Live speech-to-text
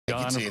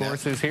Don, of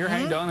course, is here.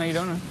 Hey, Don, how you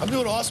doing? I'm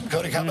doing awesome,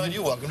 Cody. How about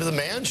you? Welcome to the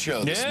Man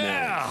Show this morning.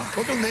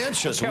 Welcome to the Man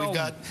Show. So we've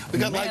got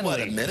like,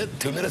 what, a minute,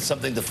 2 minutes,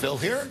 something to fill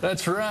here?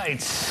 That's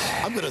right.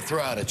 I'm going to throw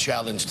out a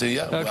challenge to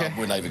you. Okay. Well,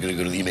 we're not even going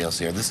to go to the emails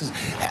here. This is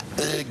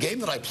a game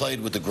that I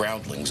played with the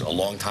Groundlings a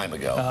long time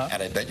ago,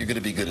 and I bet you're going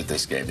to be good at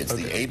this game. It's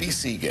the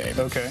ABC game.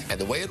 Okay. And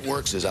the way it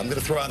works is I'm going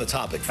to throw out a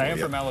topic for you. I am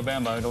from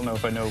Alabama. I don't know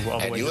if I know all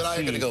the way. And you and I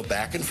are going to go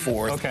back and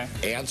forth,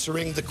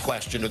 answering the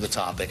question or the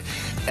topic,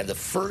 and the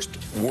first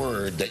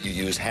word that you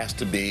use has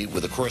to be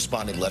with a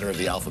corresponding letter of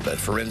the alphabet.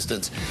 For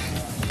instance,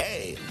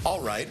 A, all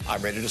right,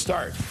 I'm ready to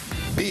start.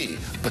 B,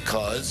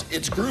 because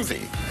it's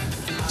groovy.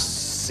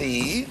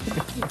 C,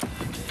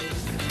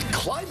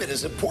 climate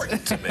is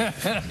important to me.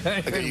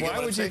 Okay, why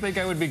would you think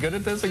I would be good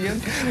at this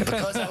again?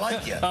 Because I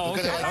like you. Oh,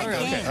 okay. All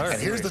right.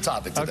 And here's the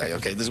topic today,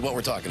 okay? This is what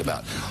we're talking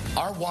about.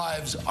 Our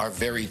wives are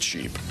very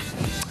cheap.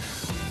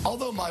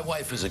 Although my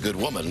wife is a good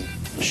woman,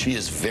 she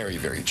is very,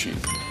 very cheap.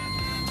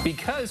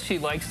 Because she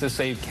likes to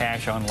save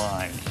cash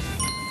online.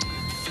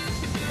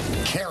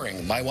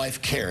 Caring. My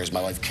wife cares.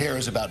 My wife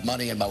cares about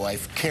money, and my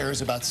wife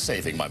cares about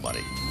saving my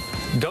money.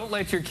 Don't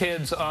let your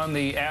kids on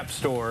the App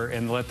Store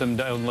and let them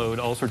download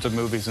all sorts of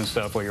movies and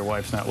stuff while your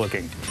wife's not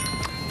looking.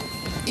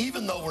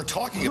 Even though we're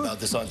talking about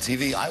this on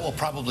TV, I will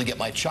probably get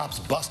my chops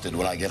busted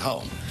when I get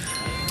home.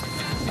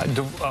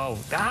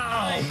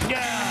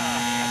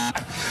 Yeah!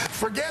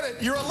 Forget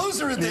it. You're a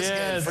loser in this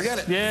game. Forget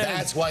it. Yes.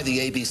 That's why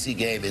the ABC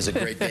game is a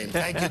great game.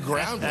 Thank you,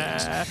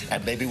 Groundlings.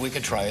 And maybe we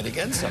can try it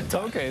again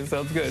sometime. Okay,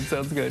 sounds good.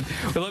 Sounds good.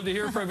 We'd love to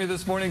hear from you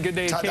this morning. Good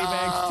day at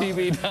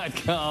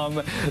kmaxtv.com.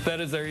 That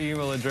is our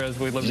email address.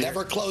 We'd love to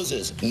Never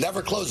closes.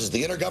 Never closes.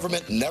 The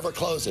Intergovernment never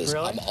closes.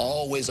 Really? I'm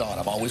always on.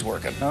 I'm always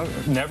working. Oh,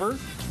 never?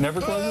 Never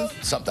closes?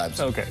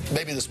 Sometimes. Okay.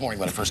 Maybe this morning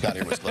when I first got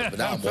here it was closed, but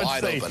now I'm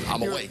wide open.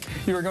 I'm awake.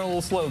 You were going a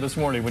little slow this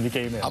morning when you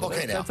came in. I'm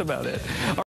okay now. That's about it.